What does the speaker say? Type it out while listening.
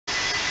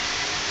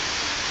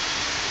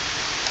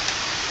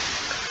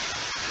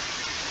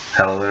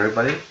Hello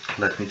everybody,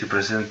 let me to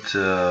present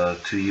to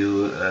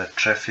you a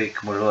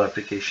traffic model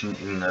application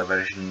in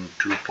version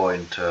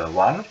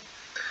 2.1,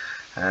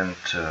 and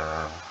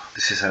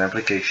this is an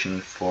application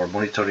for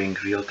monitoring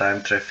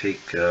real-time traffic,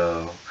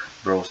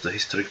 browse the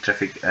historic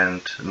traffic,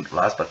 and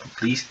last but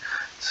not least,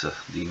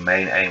 the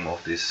main aim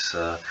of this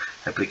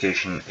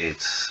application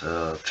is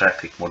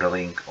traffic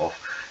modeling of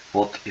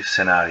what-if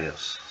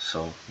scenarios.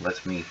 So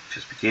let me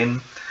just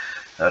begin.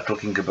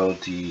 Talking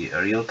about the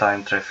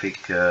real-time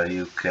traffic,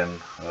 you can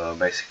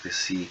basically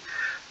see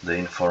the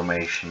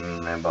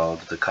information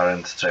about the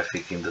current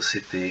traffic in the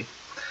city.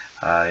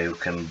 You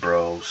can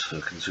browse,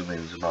 you can zoom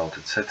in, zoom out,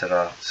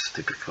 etc. It's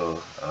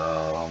typical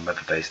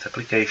map-based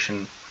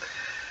application.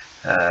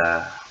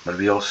 But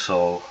we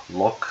also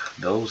log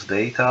those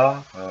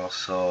data,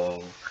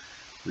 so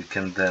we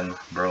can then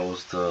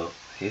browse the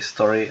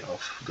history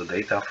of the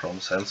data from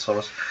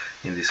sensors,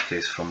 in this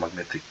case from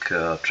magnetic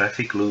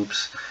traffic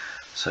loops.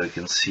 So you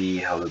can see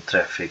how the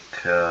traffic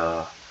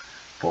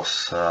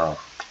was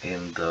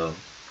in the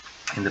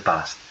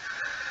past.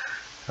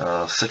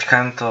 Such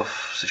kind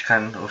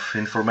of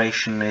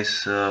information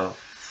is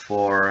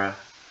for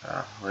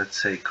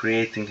let's say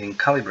creating and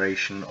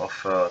calibration of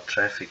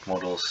traffic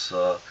models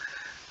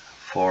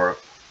for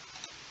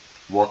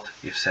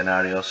what-if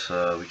scenarios,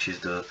 which is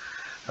the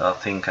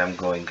thing I'm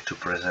going to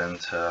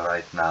present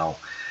right now.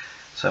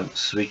 So I'm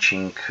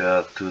switching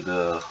to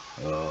the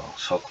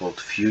so-called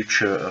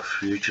future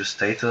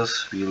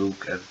status. We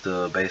look at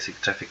the basic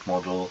traffic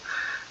model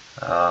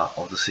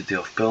of the city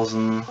of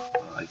Pilsen.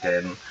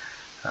 Again,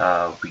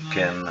 we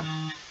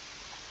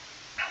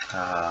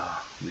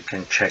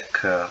can check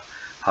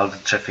how the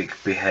traffic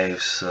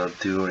behaves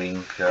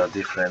during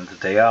different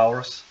day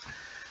hours,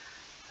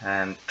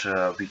 and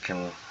we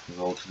can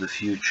go to the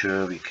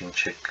future. We can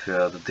check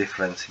the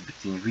difference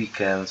between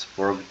weekends,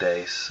 work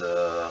days,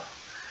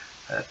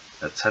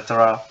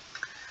 etc.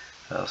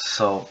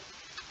 So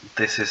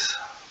this is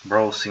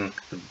browsing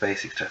the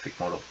basic traffic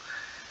model,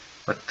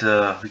 but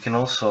we can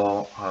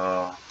also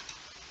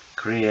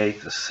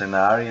create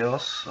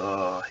scenarios.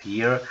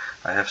 Here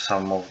I have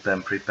some of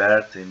them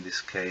prepared. In this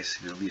case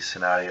it will be a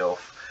scenario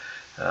of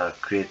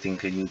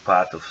creating a new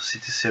part of a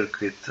city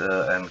circuit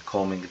and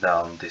calming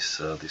down this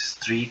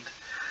street.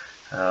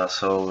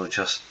 So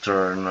just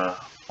turn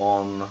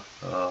on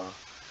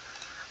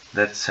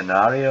that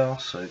scenario,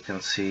 so you can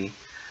see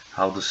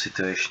how the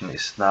situation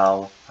is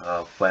now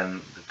when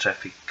the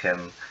traffic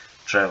can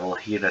travel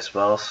here as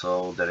well.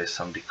 So there is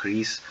some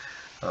decrease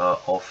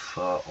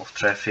of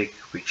traffic,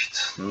 which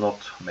is not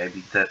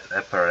maybe that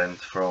apparent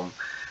from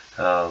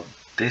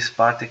this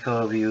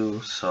particular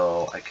view.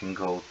 So I can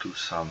go to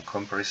some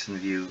comparison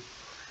view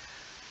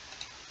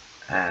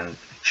and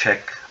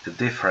check the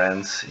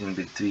difference in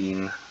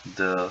between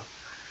the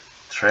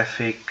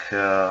traffic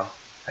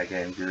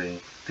again during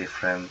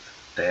different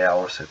day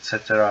hours,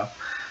 etc.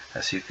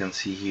 As you can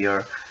see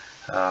here,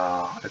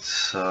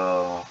 it's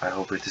I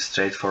hope it is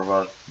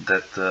straightforward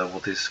that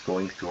what is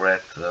going to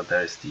red,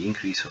 there is the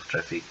increase of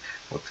traffic.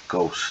 What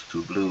goes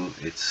to blue,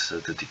 it's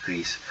the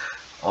decrease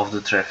of the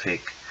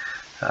traffic.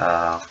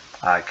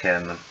 I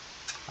can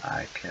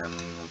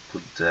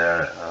put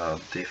there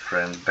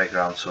different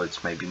background so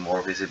it's maybe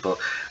more visible.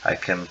 I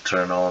can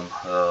turn on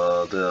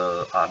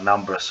the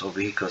numbers of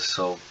vehicles,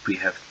 so we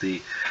have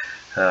the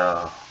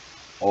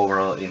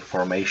overall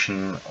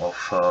information of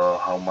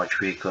how much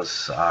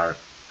vehicles are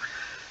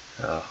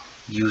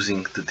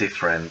using the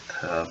different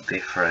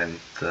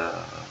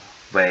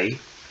way.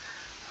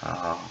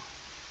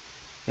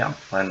 Yeah,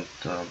 and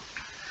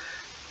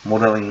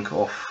modeling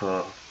of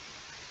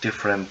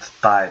different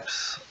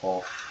types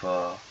of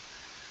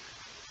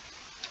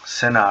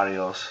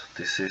scenarios.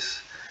 This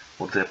is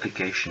what the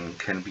application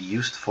can be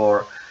used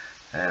for,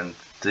 and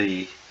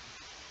the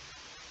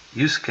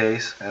use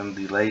case and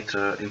the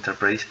later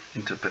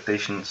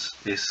interpretations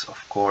is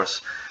of course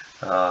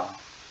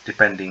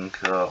depending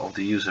of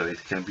the user.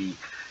 It can be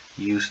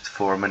used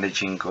for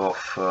managing of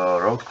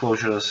road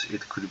closures,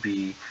 it could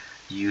be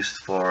used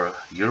for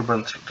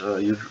urban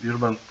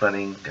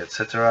planning,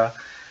 etc.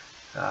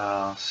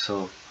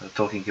 So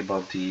talking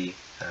about the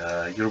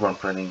urban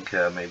planning,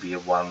 maybe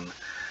one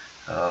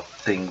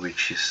thing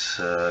which is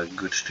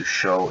good to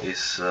show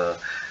is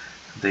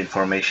the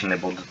information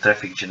about the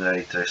traffic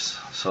generators.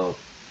 So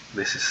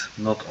this is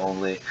not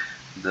only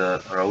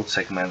the road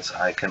segments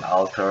I can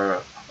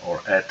alter or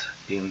add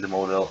in the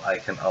model. I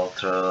can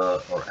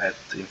alter or add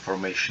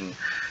information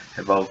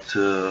about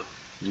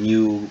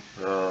new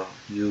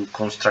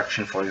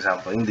construction, for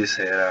example, in this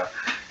area,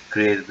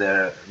 create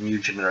their new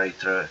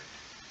generator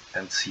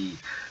and see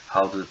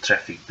how the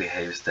traffic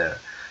behaves there.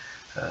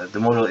 The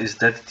model is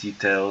that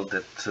detailed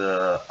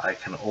that I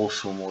can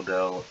also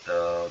model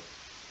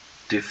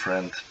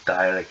different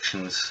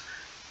directions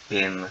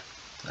in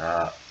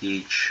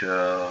each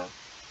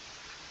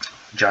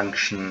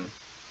junction,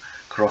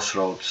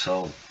 crossroad.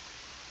 So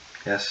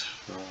yes,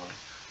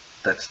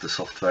 that's the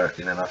software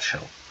in a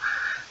nutshell.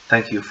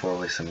 Thank you for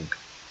listening.